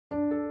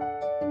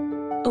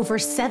Over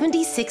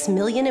 76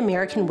 million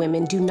American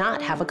women do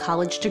not have a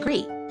college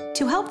degree.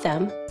 To help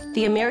them,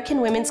 the American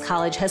Women's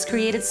College has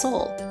created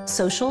SOL,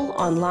 Social,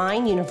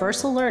 Online,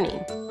 Universal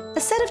Learning,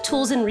 a set of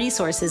tools and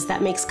resources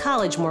that makes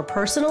college more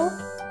personal,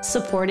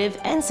 supportive,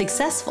 and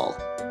successful.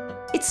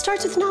 It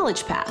starts with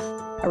Knowledge Path,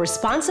 a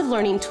responsive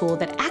learning tool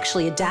that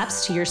actually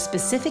adapts to your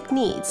specific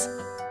needs.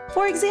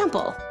 For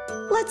example,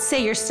 let's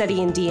say you're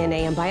studying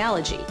DNA and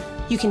biology.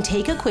 You can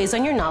take a quiz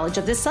on your knowledge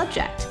of this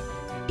subject.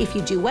 If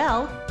you do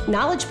well,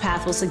 Knowledge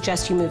Path will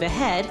suggest you move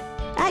ahead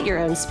at your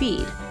own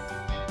speed.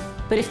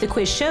 But if the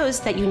quiz shows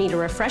that you need a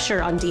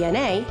refresher on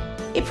DNA,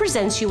 it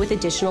presents you with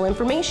additional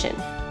information.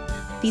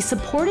 These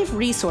supportive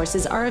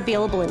resources are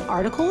available in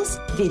articles,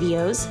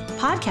 videos,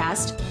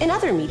 podcasts, and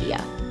other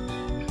media.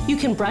 You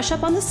can brush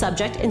up on the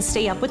subject and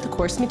stay up with the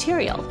course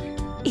material.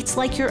 It's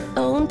like your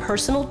own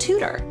personal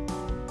tutor.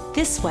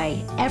 This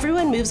way,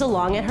 everyone moves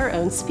along at her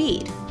own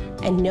speed,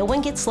 and no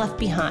one gets left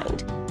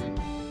behind.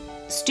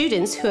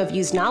 Students who have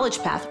used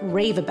Knowledge Path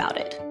rave about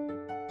it.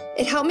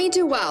 It helped me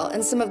do well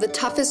in some of the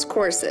toughest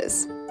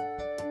courses.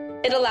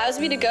 It allows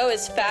me to go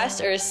as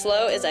fast or as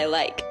slow as I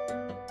like.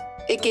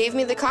 It gave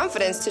me the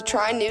confidence to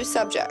try new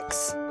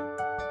subjects.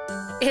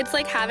 It's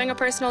like having a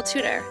personal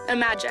tutor.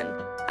 Imagine,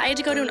 I had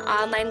to go to an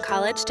online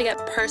college to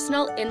get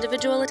personal,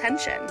 individual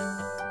attention.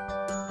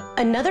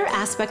 Another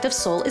aspect of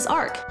SOL is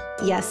ARC.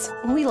 Yes,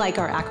 we like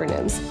our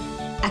acronyms.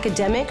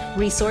 Academic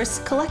Resource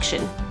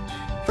Collection.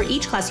 For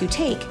each class you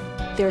take,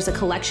 there's a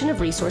collection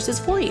of resources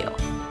for you.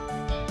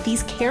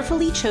 These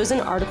carefully chosen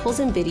articles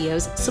and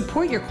videos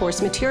support your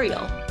course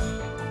material.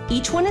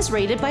 Each one is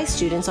rated by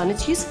students on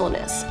its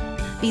usefulness.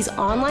 These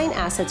online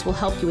assets will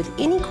help you with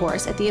any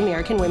course at the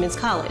American Women's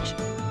College,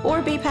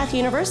 or BayPath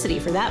University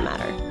for that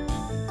matter.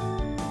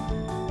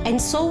 And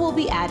SOL will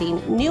be adding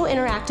new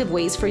interactive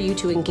ways for you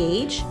to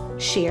engage,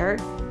 share,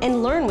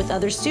 and learn with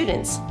other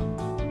students,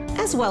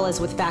 as well as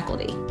with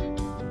faculty.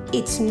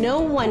 It's no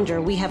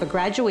wonder we have a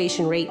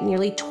graduation rate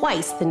nearly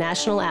twice the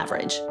national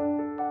average.